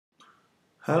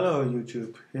Hello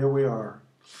YouTube, here we are.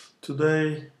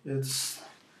 Today it's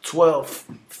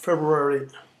 12th February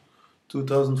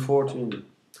 2014.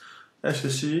 As you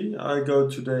see, I go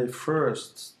today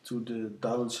first to the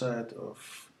downside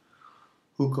of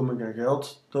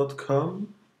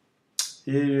hoekomikgeld.com.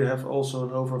 Here you have also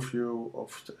an overview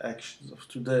of the actions of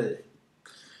today.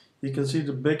 You can see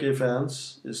the big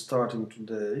events is starting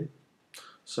today.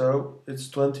 So it's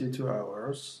 22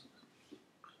 hours.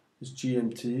 It's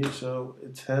GMT, so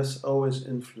it has always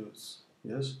influence.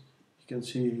 Yes, you can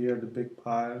see here the big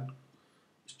pile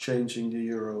is changing the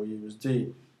Euro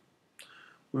USD.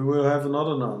 We will have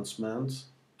another announcement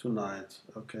tonight,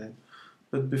 okay?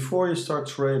 But before you start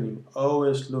trading,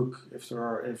 always look if there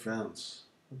are events,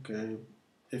 okay?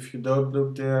 If you don't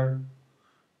look there,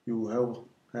 you will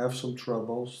have some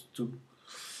troubles to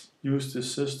use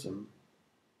this system.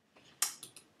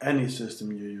 Any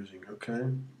system you're using,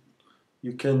 okay?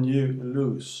 You can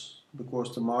lose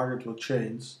because the market will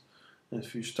change. And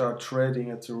if you start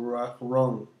trading at the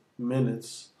wrong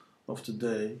minutes of the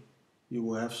day, you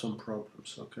will have some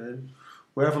problems, okay?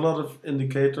 We have a lot of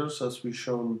indicators as we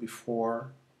shown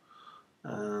before,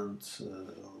 and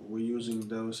we're using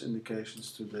those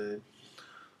indications today.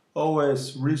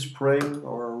 Always respring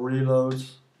or reload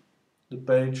the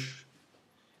page.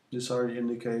 These are the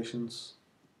indications,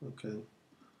 okay?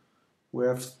 We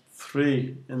have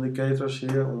 3 indicators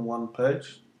here on one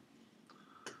page.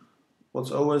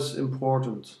 What's always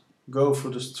important, go for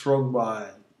the strong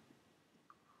buy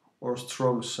or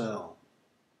strong sell.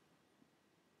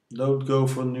 Don't go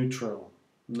for neutral.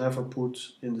 Never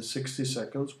put in the 60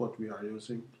 seconds, what we are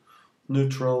using,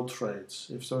 neutral trades.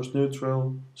 If there's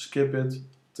neutral, skip it,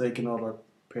 take another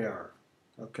pair,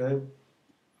 okay?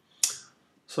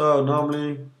 So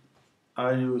normally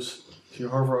I use, if you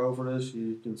hover over this,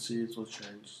 you can see it will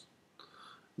change.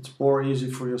 It's more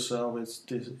easy for yourself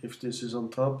if this is on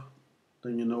top,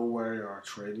 then you know where you are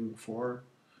trading for.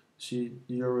 See,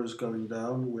 the euro is going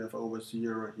down. We have always the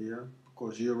euro here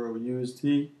because euro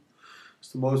USD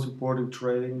is the most important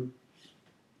trading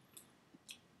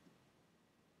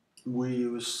we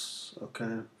use,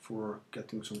 okay, for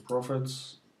getting some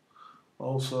profits.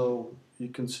 Also, you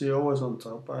can see always on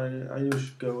top. I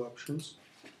use go options.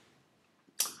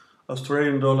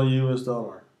 Australian dollar, US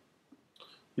dollar,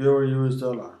 euro, US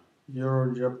dollar,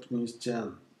 euro, Japanese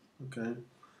yen, okay.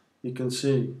 You can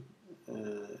see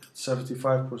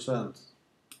 75%.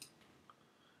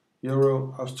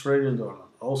 Euro Australian dollar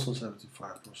also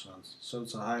 75%, so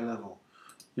it's a high level.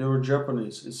 Euro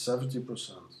Japanese is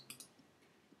 70%.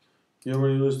 Euro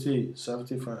USD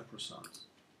 75%.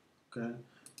 Okay.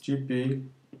 GP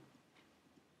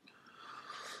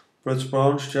British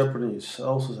pound Japanese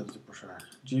also 70%.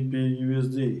 GP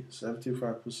USD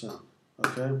 75%.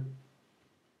 Okay.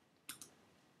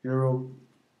 Euro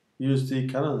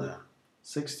USD Canada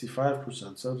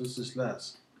 65%, so this is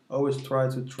less. Always try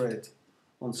to trade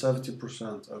on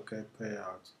 70%, okay,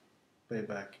 payout,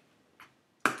 payback.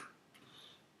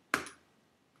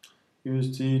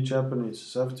 USD Japanese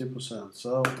 70%,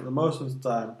 so the most of the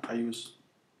time I use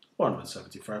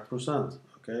 175%,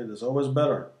 okay, that's always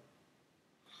better.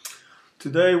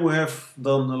 Today we have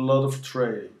done a lot of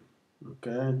trading,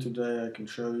 okay, today I can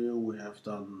show you we have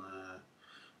done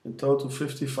in total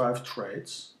 55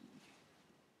 trades.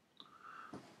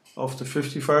 Of the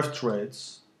 55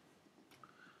 trades,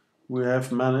 we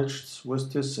have managed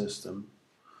with this system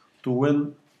to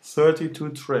win 32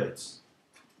 trades.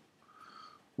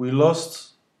 We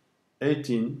lost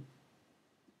 18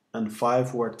 and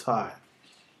 5 were tie.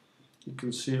 You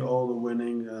can see all the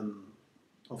winning and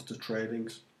of the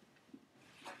tradings.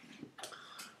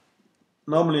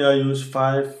 Normally I use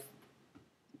 5,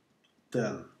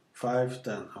 10, 5,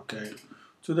 10, okay.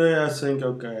 Today I think,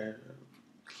 okay,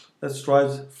 let's try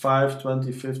 5,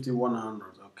 20, 50,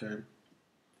 100, okay.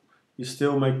 You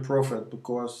still make profit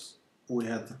because we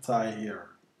had the tie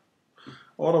here.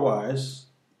 Otherwise,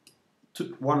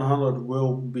 100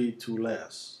 will be too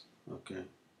less, okay.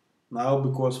 Now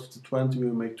because of the 20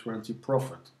 we make 20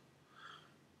 profit.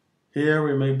 Here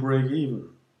we may break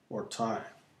even or tie.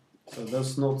 So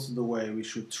that's not the way we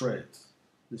should trade.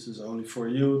 This is only for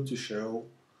you to show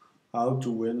how to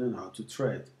win and how to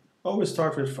trade. Always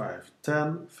start with 5,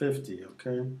 10, 50,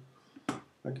 okay?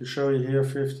 I can show you here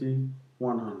 50,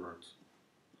 100.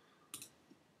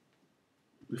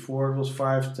 Before it was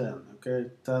 5, 10, okay?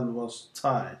 10 was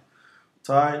tie.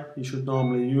 Tie, you should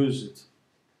normally use it.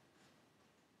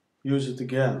 Use it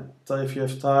again. If you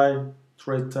have tie,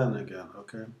 trade 10 again,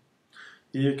 okay?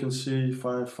 Here you can see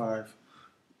 5, 5.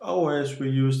 Always we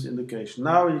use the indication.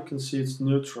 Now you can see it's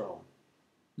neutral.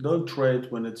 Don't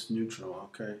trade when it's neutral,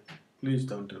 okay? Please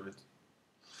don't do it.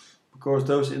 course,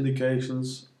 those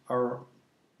indications are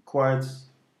quite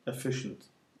efficient.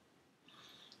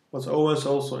 What's always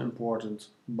also important,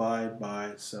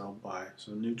 buy, sell, buy.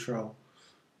 So neutral.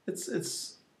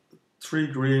 It's 3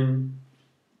 green.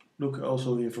 Look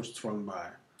also here for strong buy.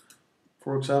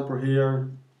 For example,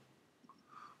 here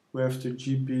we have the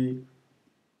GP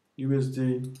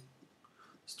USD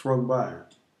strong buy.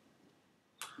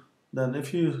 Then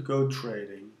if you go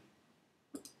trading,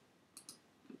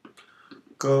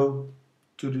 go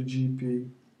to the GP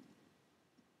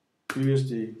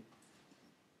USD,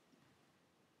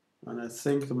 and I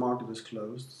think the market is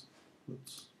closed, but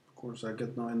of course I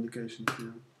get no indication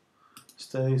here.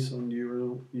 Stays on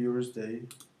Euro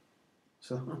USD,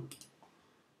 so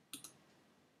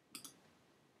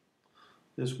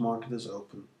this market is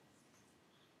open.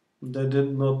 They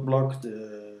did not block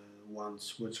the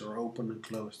ones which are open and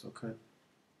closed, okay?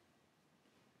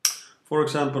 For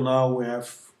example, now we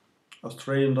have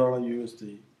Australian dollar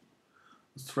USD.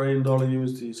 Australian dollar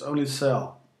USD is only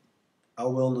sell. I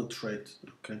will not trade,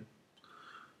 okay?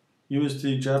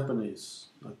 USD Japanese,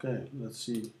 okay, let's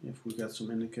see if we get some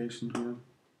indication here.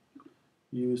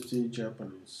 USD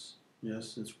Japanese,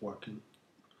 yes, it's working.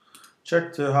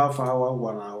 Check the half hour,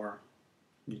 1 hour.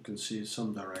 You can see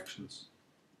some directions.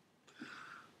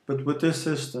 But with this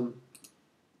system,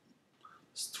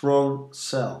 strong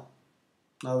sell.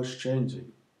 Now it's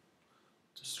changing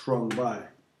to strong buy.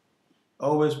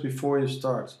 Always before you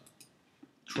start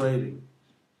trading,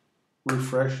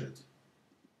 refresh it.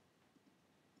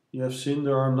 You have seen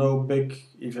there are no big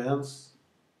events,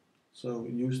 so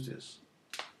use this.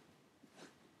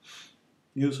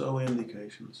 Use all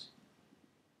indications.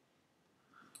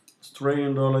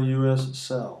 Australian dollar US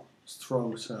sell,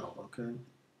 strong sell, okay?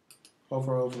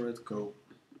 Hover over it, go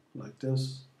like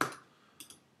this.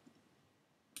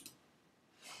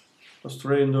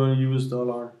 Australian dollar US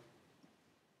dollar,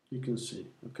 you can see,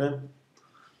 okay?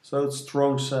 So it's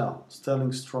strong sell,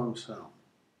 selling strong sell.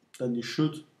 Then you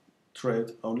should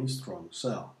trade only strong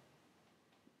sell.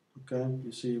 Okay,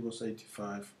 you see it was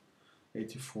 85,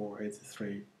 84,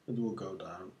 83, it will go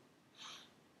down.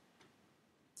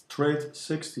 Trade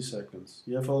 60 seconds.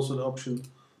 You have also the option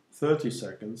 30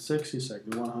 seconds, 60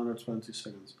 seconds, 120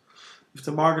 seconds. If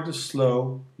the market is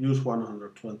slow, use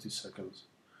 120 seconds.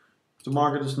 If the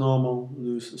market is normal,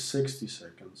 use 60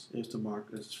 seconds. If the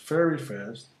market is very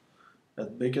fast,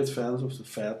 at big advance of the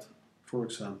Fed, for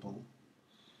example,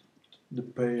 the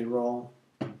payroll,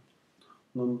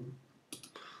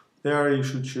 there you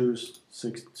should choose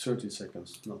 30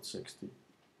 seconds, not 60.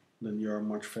 Then you are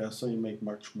much faster, you make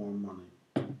much more money.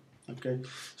 Okay,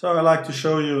 so I like to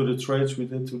show you the trades we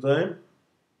did today.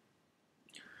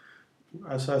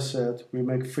 As I said, we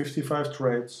make 55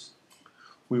 trades.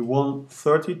 We won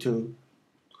 32.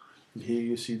 And here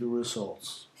you see the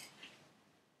results.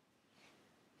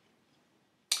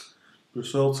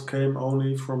 Results came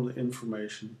only from the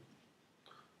information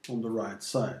on the right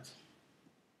side.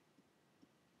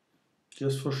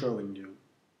 Just for showing you.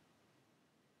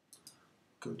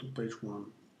 Go to page 1.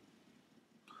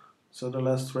 So the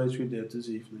last trades we did this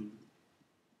evening.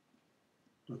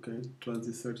 Okay,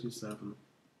 2037.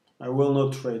 I will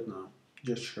not trade now,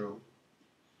 just show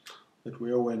that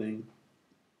we are winning.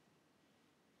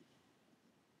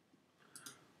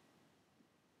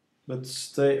 But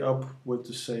stay up with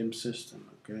the same system,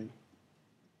 okay?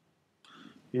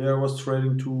 Here I was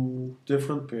trading 2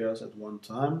 different pairs at one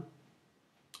time.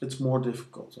 It's more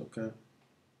difficult, okay?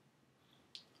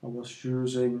 I was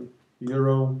using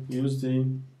Euro,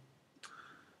 USD,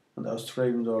 and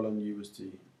Australian dollar and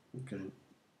USD, okay?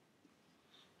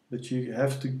 But you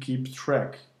have to keep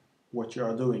track what you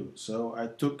are doing. So I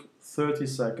took 30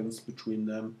 seconds between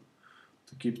them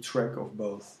to keep track of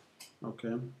both,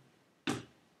 okay?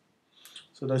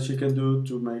 So that you can do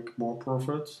to make more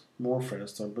profit, more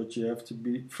faster, but you have to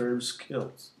be very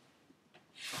skilled.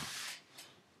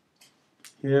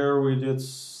 Here we did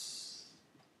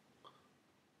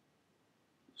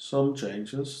some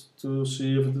changes to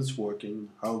see if it is working,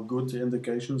 how good the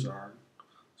indications are.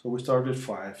 So we started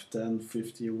 5, 10,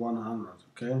 50, 100,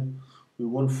 okay? We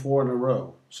won 4 in a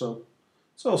row, so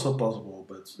it's also possible,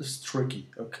 but it's tricky,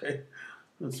 okay?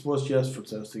 It was just for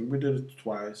testing. We did it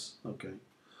twice, okay?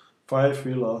 5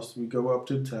 we lost, we go up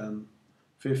to 10,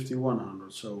 50,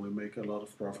 100, so we make a lot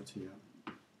of profit here.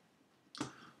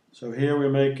 So here we're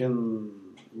making,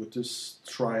 with this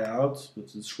tryout,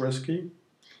 but it's risky.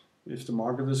 If the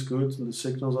market is good and the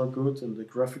signals are good and the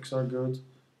graphics are good,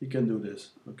 you can do this,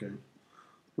 okay?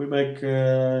 We make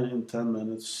in 10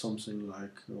 minutes something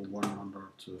like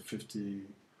 150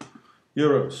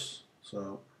 euros.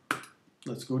 So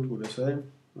that's good, would I say?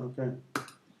 Okay.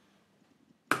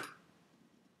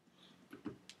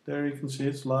 There you can see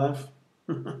it's live.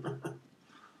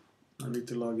 I need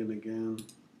to log in again.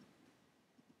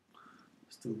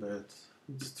 It's too bad.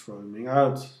 It's throwing me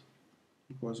out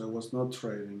because I was not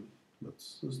trading, but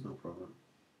there's no problem.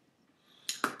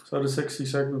 So the 60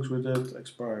 seconds we did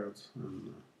expired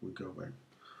and we go back.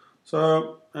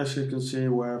 So as you can see,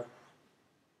 we have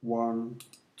 1,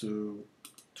 2,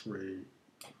 3,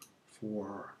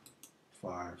 4,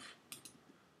 5,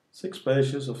 6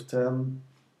 pages of 10.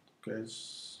 Okay,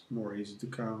 it's more easy to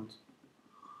count.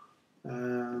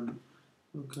 And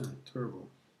okay, turbo.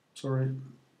 Sorry.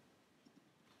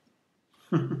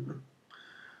 1,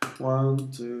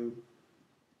 2,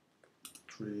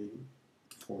 3,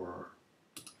 4,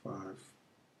 5,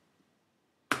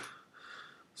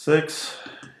 6.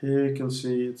 Here you can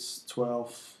see it's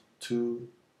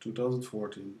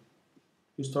 12/2/2014.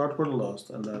 You start with a loss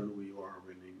and then we are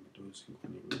winning, losing,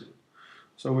 winning, losing.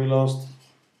 So we lost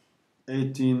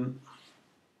 18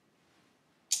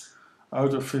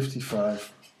 out of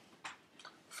 55.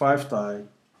 5 tie,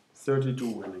 32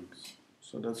 winnings.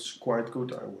 So that's quite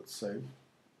good, I would say.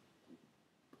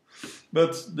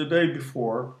 But the day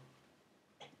before,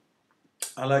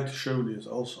 I like to show this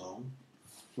also.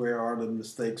 Where are the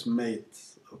mistakes made?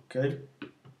 Okay.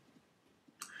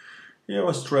 Here I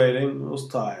was trading, it was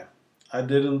tie. I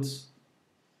didn't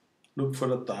look for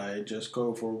the tie, just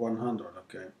go for 100,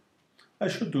 okay. I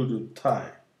should do the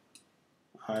tie.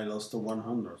 I lost the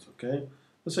 100, okay.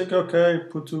 I think, okay,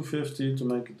 put 250 to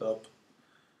make it up.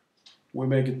 We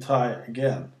make it tie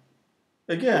again.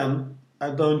 Again,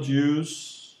 I don't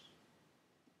use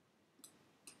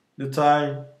the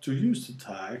tie to use the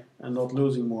tie and not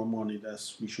losing more money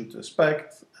as we should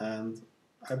expect, and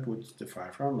I put the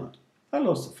 500. I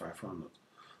lost the 500.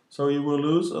 So you will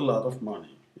lose a lot of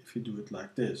money if you do it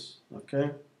like this,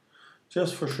 okay?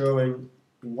 Just for showing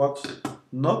what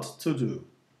not to do.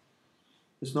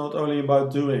 It's not only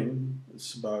about doing,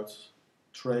 it's about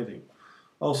trading.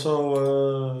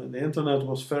 Also, the internet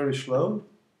was very slow.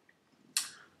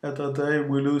 At that day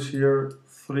we lose here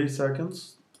 3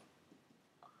 seconds.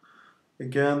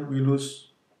 Again we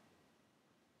lose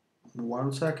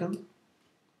 1 second.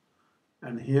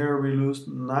 And here we lose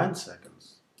 9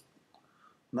 seconds.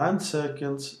 9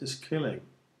 seconds is killing.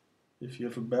 If you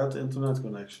have a bad internet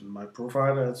connection. My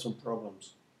provider had some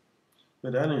problems.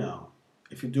 But anyhow,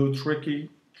 if you do tricky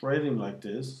trading like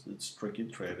this, it's tricky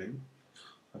trading,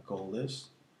 I call this,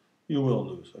 you will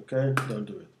lose, okay? Don't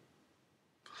do it.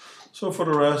 So for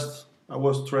the rest, I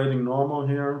was trading normal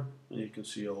here, and you can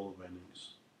see all the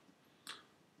winnings.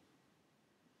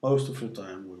 Most of the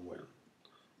time we win.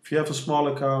 If you have a small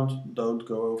account, don't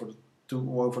go over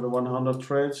the 100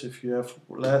 trades. If you have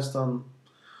less than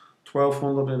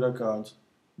 1200 in the account,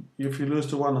 if you lose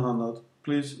to 100,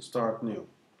 please start new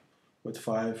with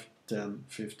 5, 10,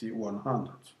 50,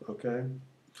 100, okay?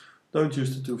 Don't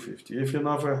use the 250. If you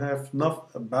never have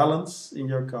enough balance in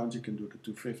your account, you can do the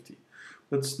 250.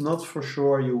 But it's not for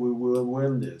sure you will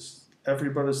win this.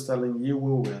 Everybody's telling you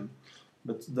will win,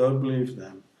 but don't believe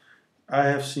them. I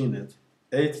have seen it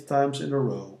 8 times in a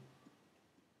row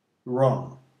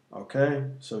wrong,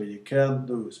 okay? So you can't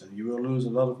lose, and you will lose a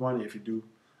lot of money if you do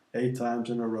 8 times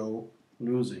in a row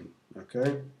losing,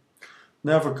 okay?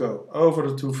 Never go over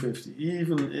the 250,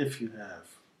 even if you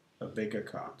have a big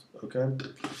account, okay?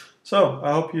 So,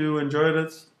 I hope you enjoyed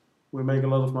it. We make a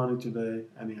lot of money today,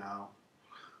 anyhow.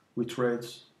 We trade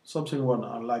something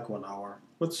like 1 hour,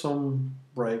 with some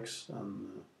breaks,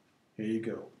 and here you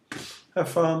go. Have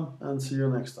fun, and see you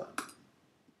next time.